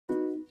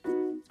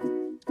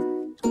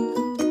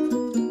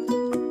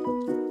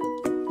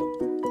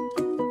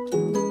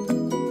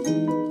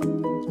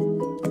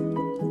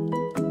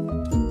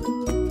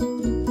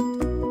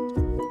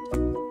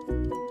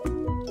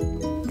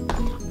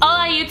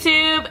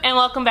and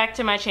welcome back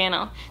to my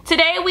channel.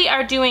 Today we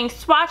are doing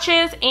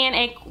swatches and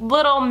a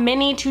little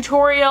mini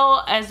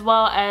tutorial as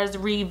well as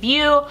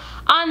review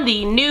on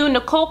the new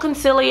Nicol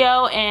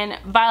Concilio and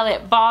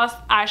Violet Voss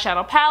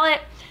eyeshadow palette.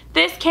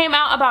 This came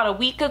out about a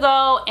week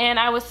ago and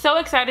I was so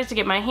excited to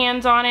get my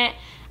hands on it.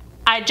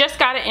 I just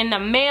got it in the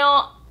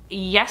mail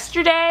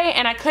yesterday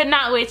and I could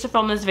not wait to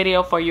film this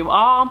video for you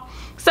all.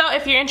 So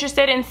if you're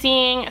interested in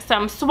seeing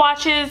some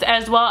swatches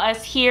as well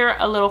as hear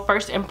a little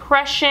first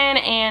impression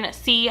and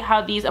see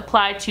how these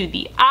apply to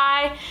the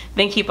eye,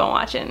 then keep on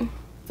watching.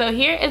 So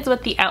here is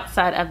what the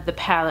outside of the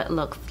palette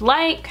looks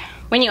like.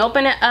 When you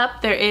open it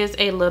up, there is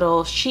a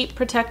little sheet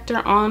protector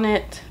on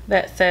it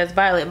that says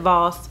Violet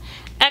Voss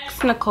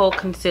X Nicol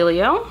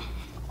Concilio.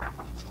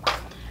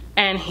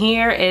 And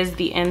here is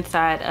the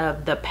inside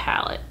of the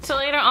palette. So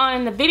later on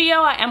in the video,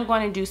 I am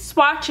going to do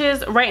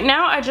swatches. Right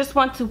now, I just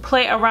want to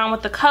play around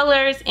with the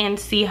colors and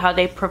see how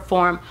they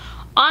perform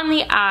on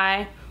the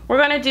eye. We're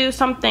gonna do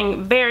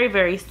something very,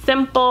 very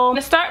simple. I'm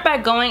gonna start by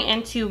going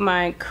into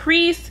my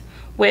crease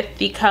with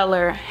the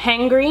color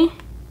Hangry.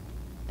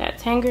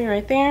 That's Hangry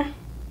right there.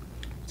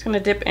 Just gonna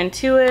dip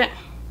into it.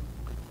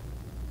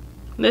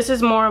 This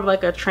is more of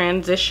like a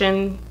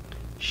transition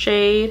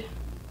shade.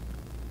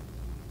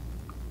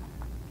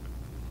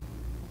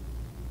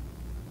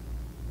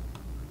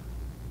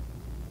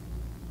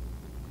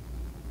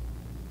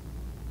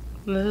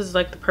 This is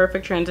like the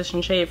perfect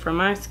transition shade for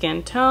my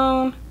skin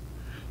tone.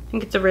 I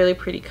think it's a really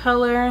pretty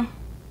color.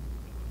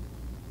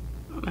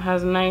 It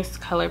has a nice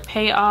color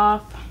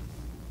payoff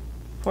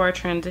for a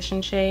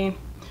transition shade.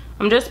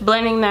 I'm just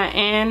blending that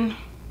in.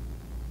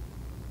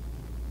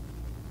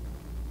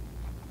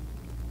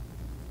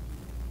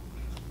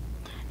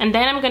 And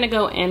then I'm gonna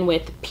go in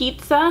with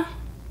Pizza,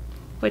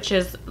 which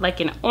is like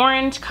an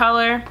orange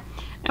color.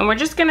 And we're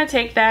just gonna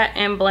take that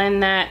and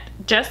blend that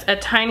just a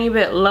tiny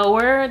bit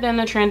lower than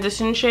the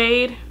transition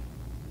shade.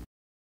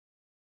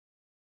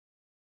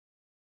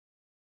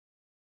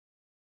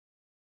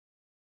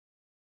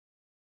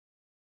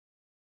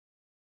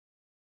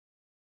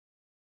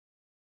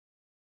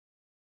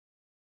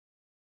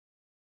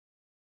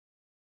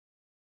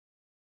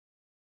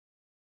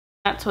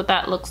 That's what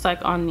that looks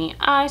like on the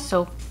eye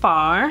so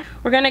far.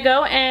 We're gonna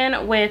go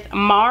in with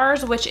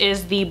Mars, which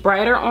is the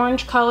brighter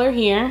orange color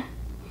here.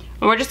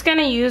 And we're just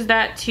gonna use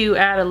that to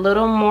add a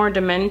little more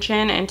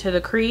dimension into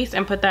the crease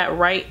and put that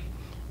right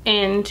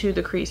into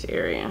the crease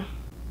area.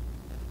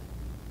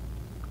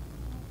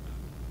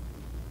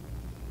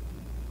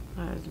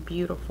 That is a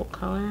beautiful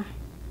color.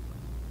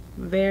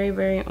 Very,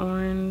 very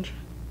orange.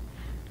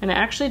 And it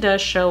actually does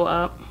show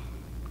up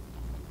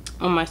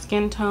on my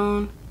skin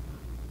tone.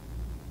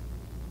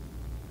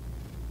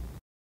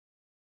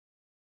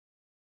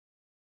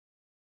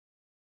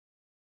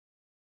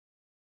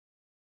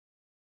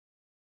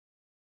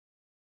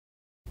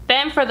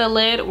 Then for the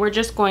lid, we're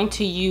just going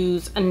to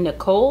use a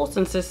Nicol.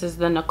 Since this is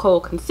the Nicol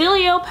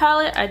Concilio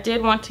palette, I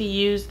did want to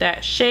use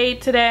that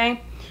shade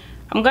today.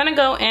 I'm gonna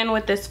go in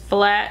with this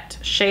flat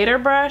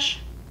shader brush.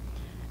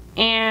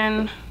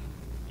 And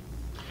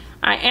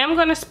I am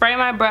gonna spray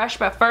my brush,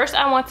 but first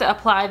I want to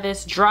apply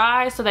this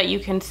dry so that you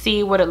can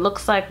see what it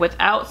looks like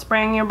without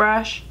spraying your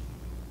brush.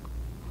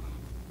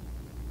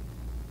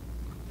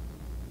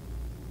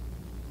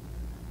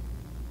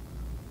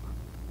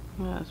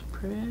 That's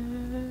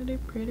pretty,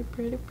 pretty,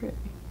 pretty, pretty.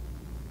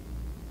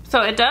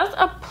 So it does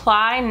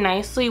apply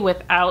nicely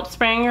without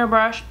spraying your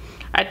brush.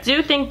 I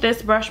do think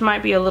this brush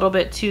might be a little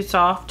bit too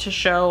soft to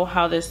show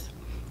how this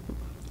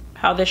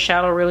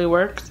shadow really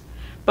works.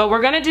 But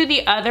we're gonna do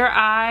the other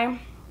eye,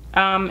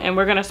 and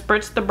we're gonna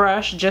spritz the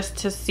brush just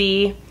to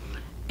see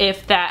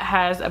if that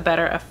has a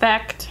better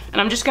effect.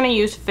 And I'm just gonna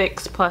use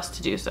Fix Plus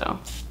to do so.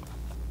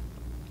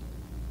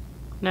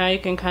 Now you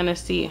can kind of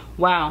see,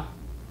 wow.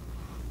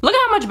 Look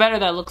at how much better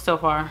that looks so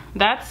far.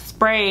 That's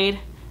sprayed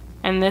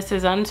and this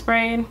is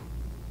unsprayed.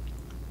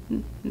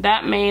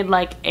 That made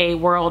like a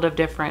world of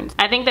difference.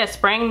 I think that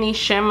spraying these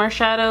shimmer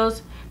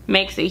shadows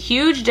makes a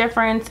huge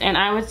difference, and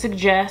I would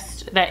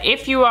suggest that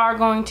if you are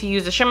going to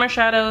use the shimmer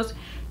shadows,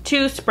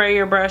 to spray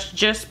your brush,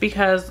 just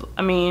because,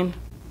 I mean,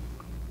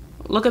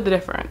 look at the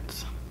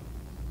difference.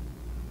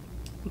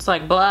 It's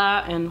like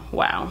blah and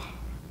wow.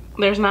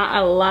 There's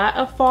not a lot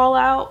of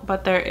fallout,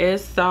 but there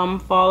is some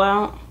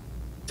fallout.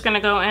 Gonna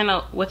go in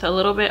with a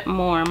little bit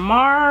more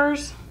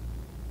Mars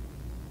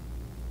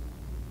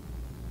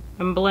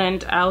and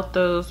blend out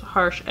those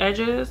harsh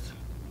edges.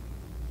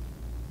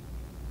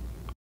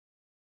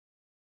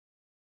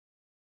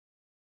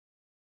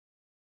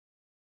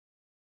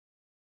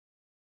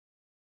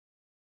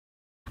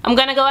 I'm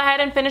gonna go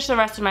ahead and finish the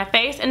rest of my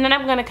face, and then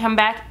I'm gonna come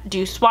back,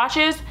 do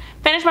swatches,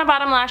 finish my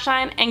bottom lash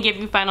line, and give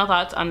you final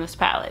thoughts on this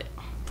palette.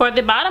 For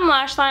the bottom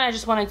lash line, I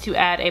just wanted to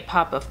add a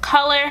pop of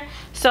color.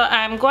 So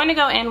I'm going to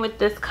go in with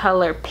this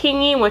color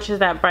Pingy, which is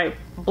that bright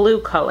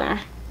blue color.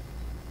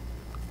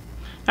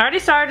 I already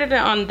started it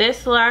on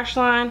this lash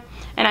line,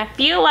 and I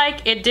feel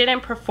like it didn't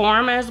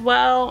perform as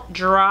well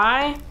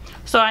dry.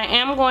 So I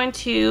am going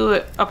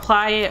to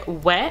apply it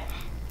wet.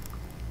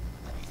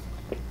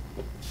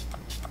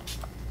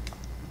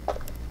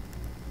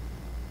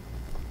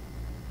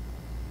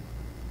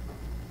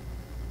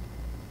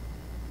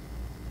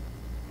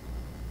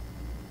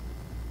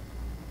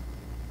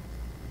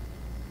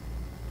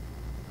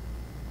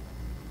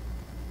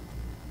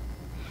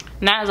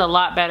 And that is a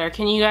lot better.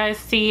 Can you guys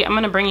see? I'm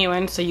gonna bring you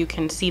in so you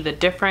can see the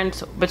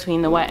difference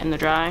between the wet and the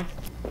dry.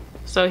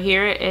 So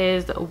here it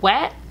is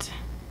wet,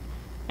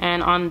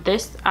 and on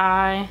this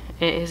eye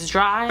it is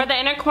dry. For the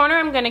inner corner,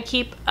 I'm gonna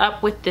keep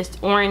up with this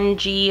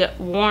orangey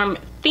warm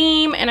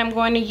theme, and I'm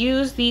going to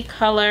use the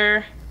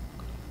color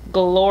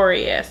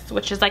Glorious,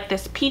 which is like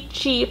this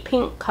peachy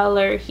pink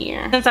color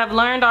here. Since I've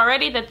learned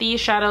already that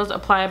these shadows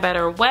apply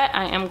better wet,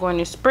 I am going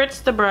to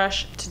spritz the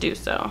brush to do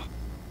so.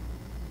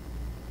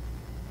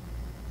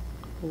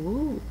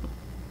 Ooh,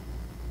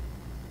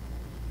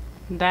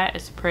 that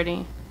is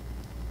pretty.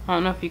 I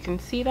don't know if you can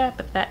see that,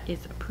 but that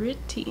is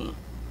pretty.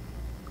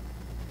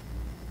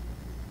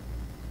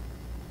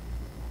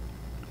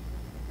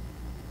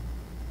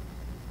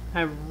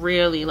 I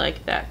really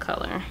like that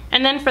color.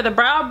 And then for the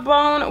brow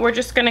bone, we're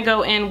just gonna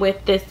go in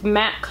with this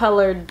matte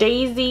color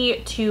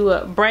Daisy to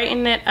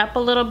brighten it up a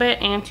little bit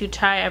and to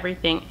tie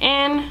everything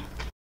in.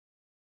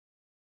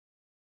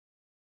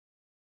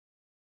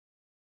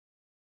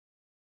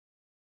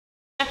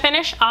 I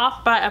finish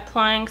off by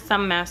applying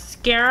some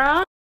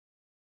mascara.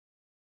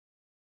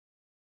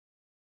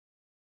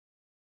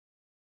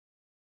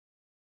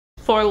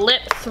 For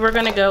lips, we're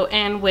gonna go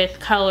in with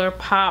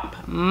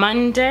ColourPop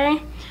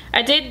Monday.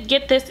 I did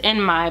get this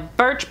in my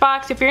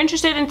Birchbox. If you're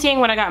interested in seeing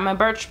what I got in my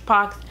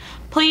Birchbox,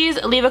 please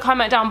leave a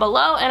comment down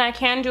below, and I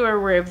can do a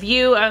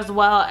review as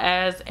well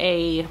as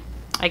a,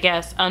 I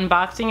guess,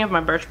 unboxing of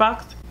my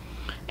Birchbox.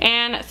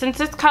 And since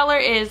this color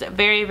is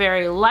very,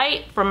 very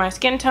light for my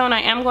skin tone, I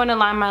am going to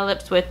line my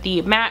lips with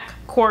the MAC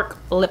Cork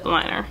Lip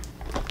Liner.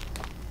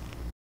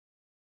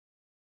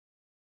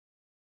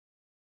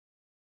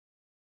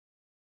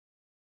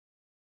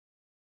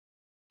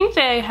 I think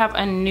they have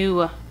a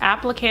new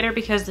applicator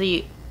because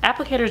the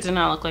applicators did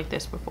not look like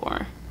this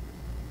before.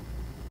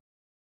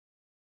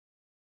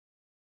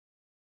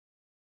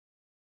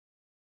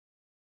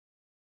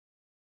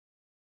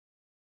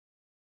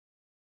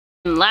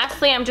 And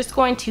lastly, I'm just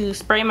going to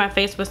spray my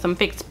face with some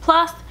Fix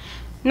Plus.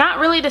 Not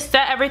really to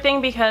set everything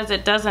because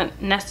it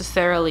doesn't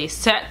necessarily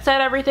set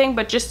everything,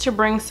 but just to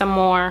bring some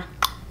more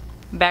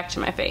back to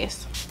my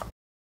face.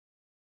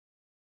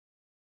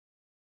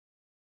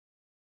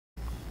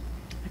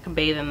 I can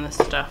bathe in this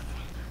stuff.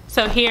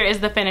 So here is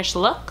the finished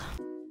look.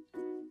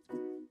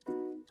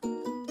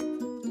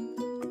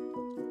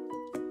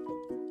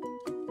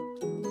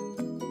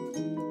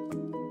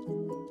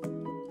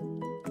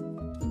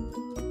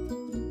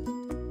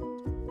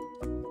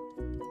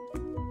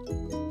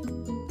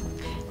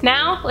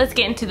 Now, let's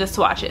get into the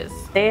swatches.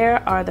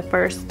 There are the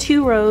first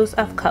 2 rows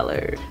of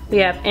color. We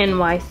have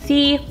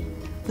NYC,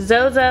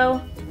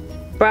 XoxO,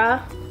 Bruh,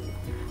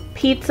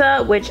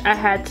 Pizza, which I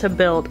had to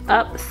build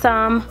up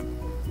some,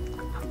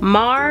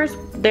 Mars.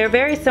 They're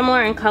very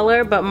similar in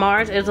color, but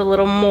Mars is a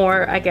little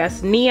more, I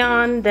guess,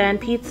 neon than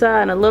Pizza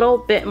and a little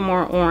bit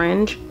more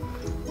orange.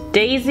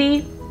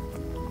 Daisy,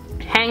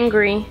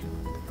 Hangry,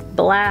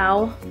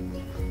 Blau,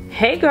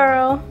 Hey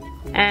Girl,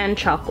 and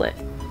Chocolate.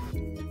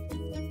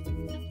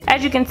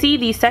 As you can see,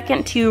 the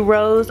second 2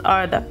 rows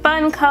are the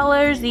fun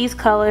colors. These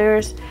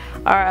colors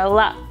are a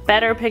lot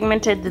better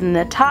pigmented than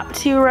the top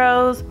 2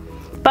 rows,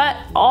 but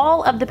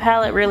all of the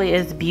palette really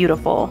is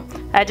beautiful.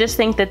 I just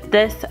think that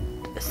this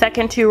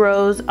second 2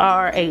 rows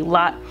are a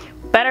lot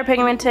better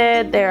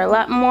pigmented. They're a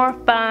lot more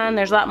fun.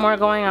 There's a lot more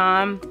going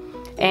on,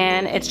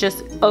 and it's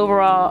just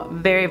overall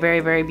very, very,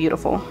 very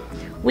beautiful.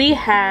 We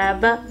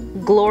have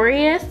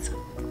Glorious,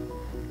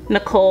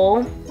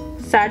 Nicole,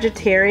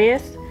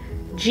 Sagittarius,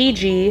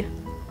 Gigi,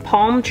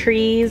 Palm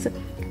Trees,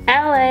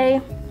 LA,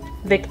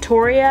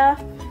 Victoria,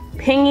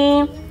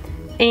 Pingy,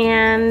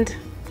 and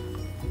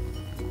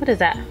what is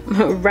that?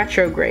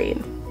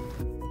 Retrograde.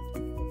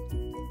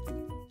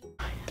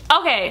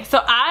 Okay,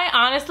 so I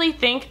honestly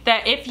think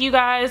that if you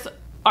guys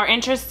are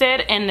interested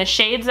in the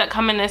shades that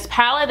come in this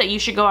palette, that you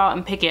should go out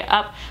and pick it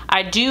up.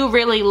 I do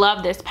really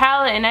love this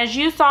palette, and as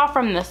you saw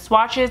from the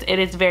swatches, it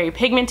is very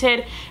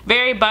pigmented,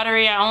 very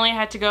buttery. I only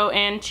had to go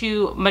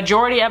into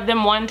majority of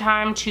them one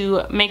time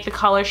to make the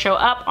color show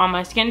up on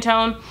my skin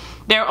tone.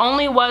 There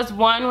only was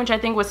one, which I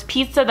think was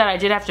Pizza, that I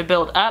did have to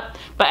build up,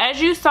 but as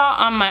you saw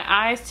on my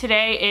eyes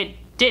today, it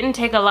didn't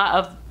take a lot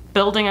of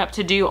building up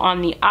to do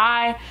on the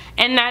eye,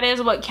 and that is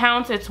what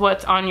counts. It's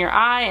what's on your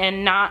eye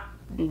and not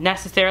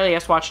necessarily a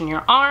swatch in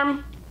your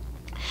arm.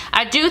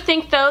 I do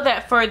think though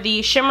that for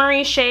the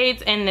shimmery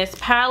shades in this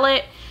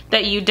palette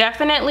that you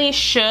definitely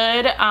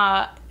should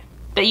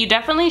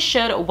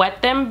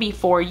wet them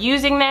before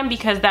using them,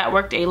 because that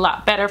worked a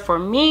lot better for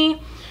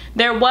me.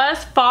 There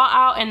was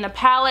fallout in the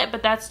palette,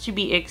 but that's to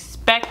be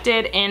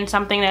expected in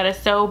something that is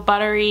so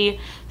buttery,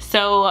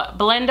 so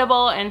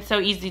blendable, and so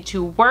easy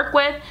to work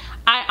with.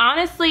 I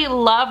honestly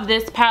love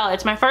this palette.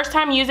 It's my first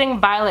time using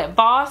Violet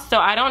Voss, so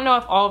I don't know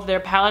if all of their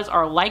palettes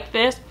are like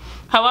this.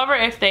 However,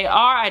 if they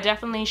are, I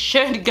definitely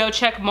should go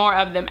check more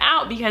of them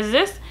out, because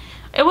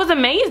it was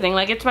amazing.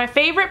 Like, it's my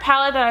favorite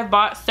palette that I've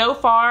bought so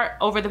far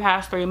over the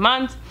past 3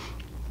 months.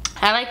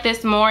 I like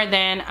this more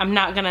than, I'm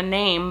not gonna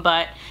name,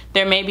 but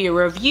there may be a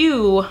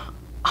review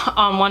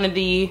on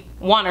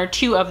one or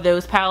two of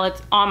those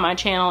palettes on my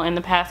channel in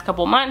the past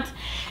couple months,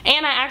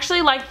 and I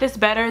actually like this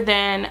better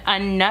than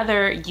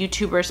another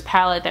YouTuber's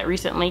palette that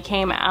recently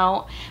came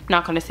out. I'm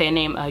not going to say a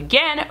name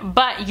again,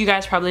 but you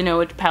guys probably know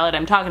which palette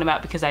I'm talking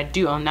about because I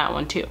do own that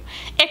one too.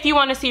 If you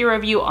want to see a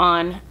review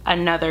on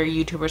another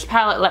YouTuber's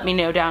palette, let me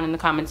know down in the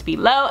comments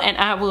below and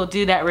I will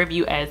do that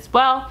review as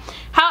well.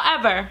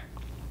 However,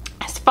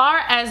 as far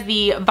as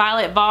the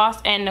Violet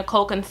Voss and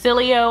Nicol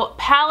Concilio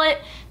palette,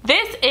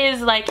 this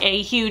is like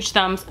a huge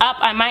thumbs up.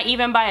 I might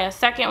even buy a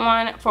second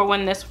one for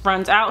when this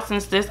runs out,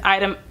 since this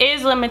item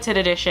is limited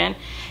edition.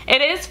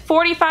 It is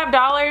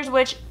 $45,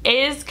 which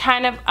is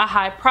kind of a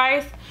high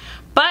price,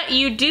 but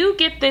you do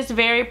get this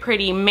very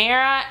pretty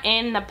mirror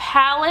in the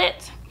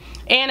palette.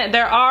 And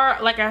there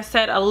are, like I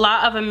said, a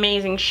lot of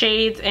amazing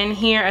shades in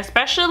here,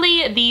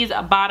 especially these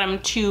bottom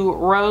two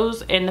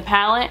rows in the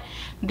palette.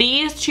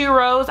 These two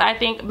rows I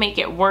think make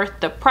it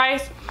worth the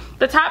price.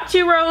 The top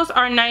two rows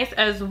are nice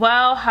as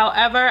well.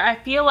 However, I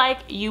feel like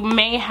you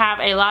may have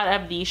a lot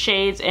of these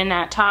shades in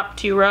that top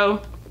two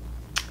row.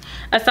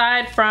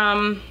 Aside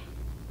from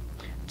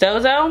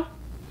XoxO,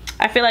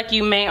 I feel like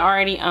you may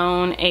already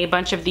own a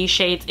bunch of these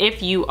shades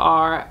if you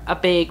are a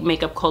big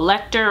makeup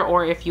collector,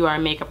 or if you are a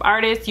makeup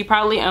artist. You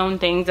probably own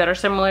things that are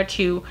similar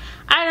to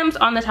items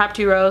on the top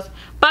two rows.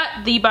 But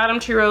the bottom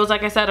two rows,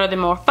 like I said, are the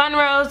more fun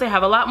rows. They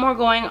have a lot more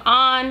going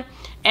on,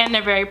 and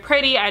they're very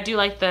pretty. I do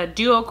like the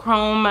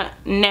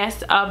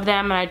duochrome-ness of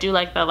them, and I do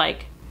like the,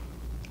 like,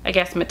 I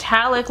guess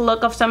metallic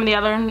look of some of the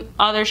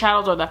other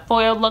shadows, or the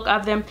foiled look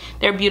of them.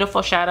 They're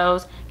beautiful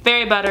shadows,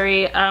 very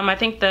buttery. I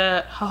think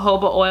the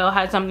jojoba oil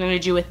had something to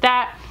do with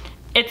that.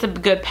 It's a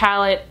good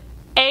palette.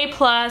 A+,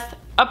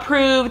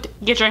 approved.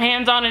 Get your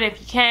hands on it if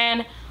you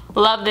can.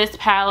 Love this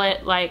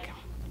palette. Like,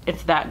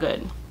 it's that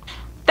good.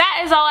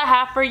 That is all I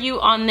have for you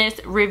on this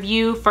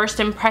review, first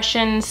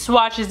impressions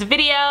swatches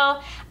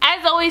video.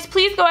 As always,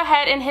 please go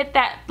ahead and hit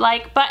that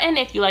like button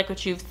if you like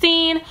what you've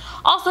seen.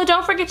 Also,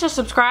 don't forget to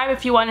subscribe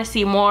if you want to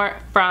see more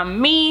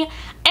from me.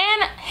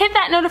 And hit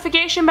that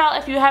notification bell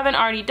if you haven't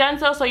already done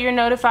so you're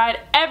notified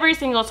every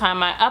single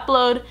time I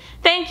upload.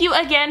 Thank you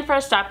again for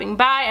stopping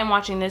by and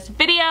watching this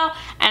video,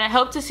 and I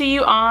hope to see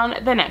you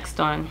on the next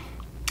one.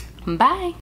 Bye.